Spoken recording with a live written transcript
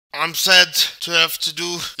I'm sad to have to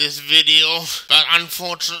do this video, but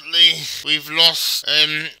unfortunately we've lost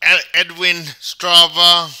Edwin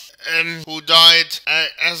Straver, who died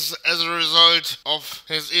as a result of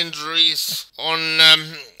his injuries on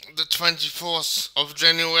the 24th of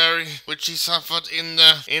January, which he suffered in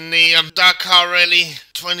the Dakar Rally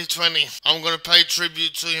 2020. I'm gonna pay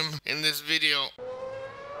tribute to him in this video.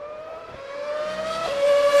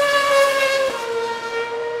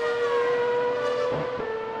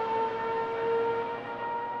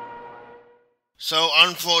 So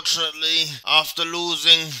unfortunately, after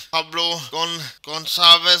losing Pablo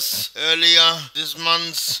Gonçalves earlier this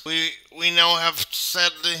month, we now have to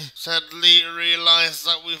sadly realize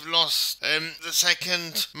that we've lost the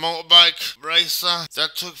second motorbike racer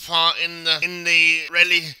that took part in the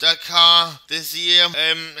Rally Dakar this year.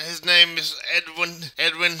 His name is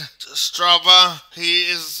Edwin Straver. He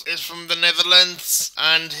is from the Netherlands,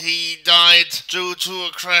 and he died due to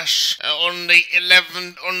a crash on the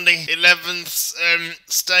 11th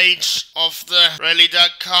stage of the Rally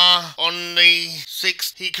Dakar on the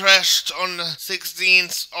 6th. He crashed on the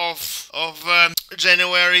 16th of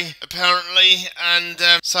January apparently, and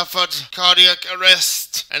suffered cardiac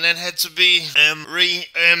arrest, and then had to be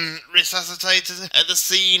resuscitated at the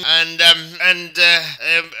scene. And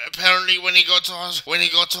apparently when he got to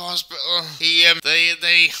hospital, they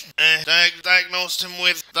diagnosed him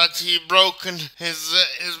with that he'd broken his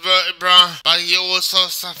vertebra, but he also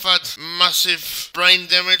suffered massive brain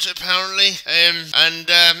damage apparently.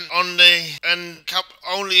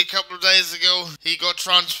 Only a couple of days ago he got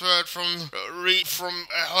transferred from a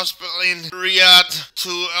hospital in Riyadh to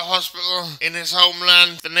a hospital in his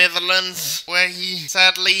homeland, the Netherlands, where he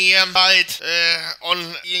sadly died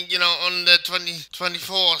on the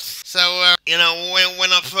 24th. So when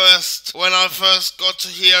I first got to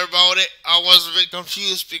hear about it, I was a bit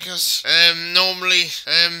confused, because normally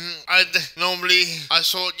I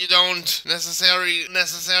thought you don't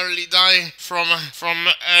necessarily die from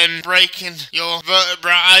breaking your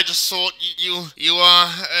vertebra. I just thought you are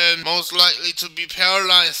most likely to be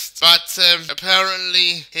paralyzed, but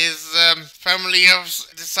apparently his family has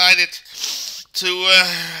decided to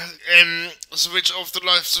switch off the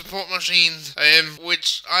life support machine,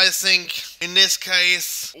 which I think in this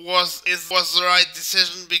case was the right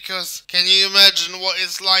decision, because can you imagine what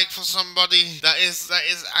it's like for somebody that is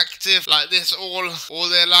active like this all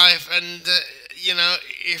their life, and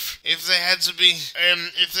if they had to be,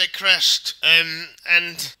 if they crashed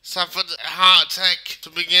and suffered a heart attack to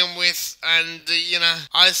begin with, and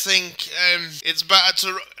I think it's better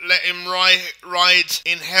to let him ride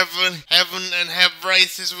in heaven and have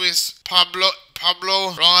races with Pablo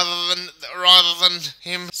rather than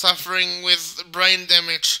him suffering with brain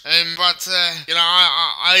damage. But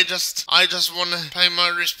I just want to pay my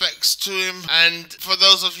respects to him. And for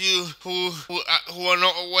those of you who are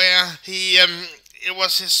not aware, it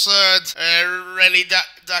was his third Rally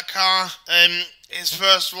Dakar. His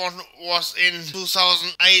first one was in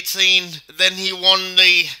 2018. Then he won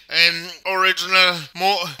the original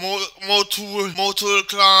Motul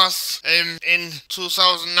class in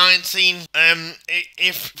 2019.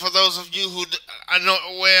 If for those of you who are not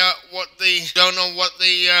aware, don't know what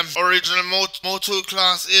the original Motul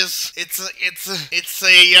class is, it's a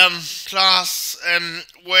class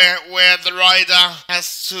where the rider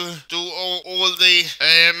has to do all the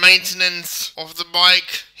maintenance of the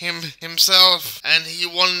bike himself, and he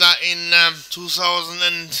won that in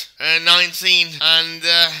 2019, and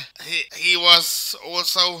he was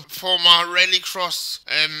also former rallycross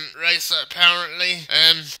racer apparently.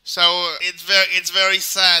 So it's very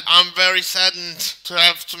sad. I'm very saddened to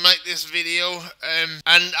have to make this video,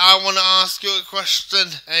 and I want to ask you a question.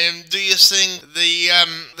 Do you think the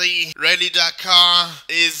Rally Dakar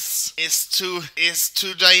is too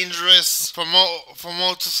dangerous for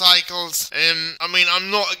motorcycles? I mean, I'm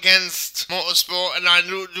not against motorsport, and I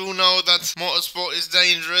do know that motorsport is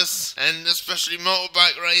dangerous, and especially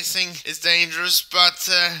motorbike racing is dangerous, but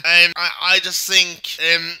I just think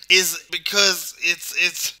is because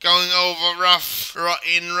it's going over rough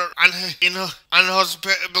in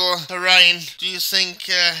unhospitable terrain. Do you think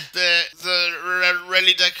the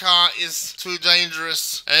Rally Dakar is too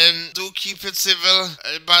dangerous? Do keep it civil,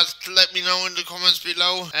 but let me know in the comments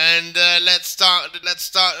below, and let's start a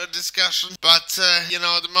discussion. But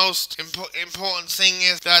the most important thing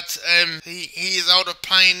is that he is out of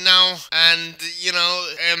pain now, and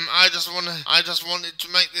I just wanted to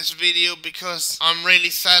make this video because I'm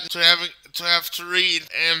really sad to to have to read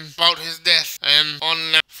about his death on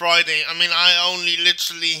Friday. I mean, I only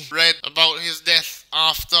literally read about his death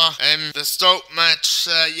after the Stoke match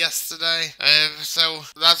yesterday, so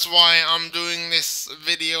that's why I'm doing this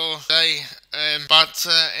video today. But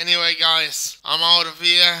anyway, guys, I'm out of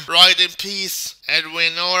here. Ride in peace,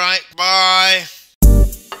 Edwin. Alright, bye.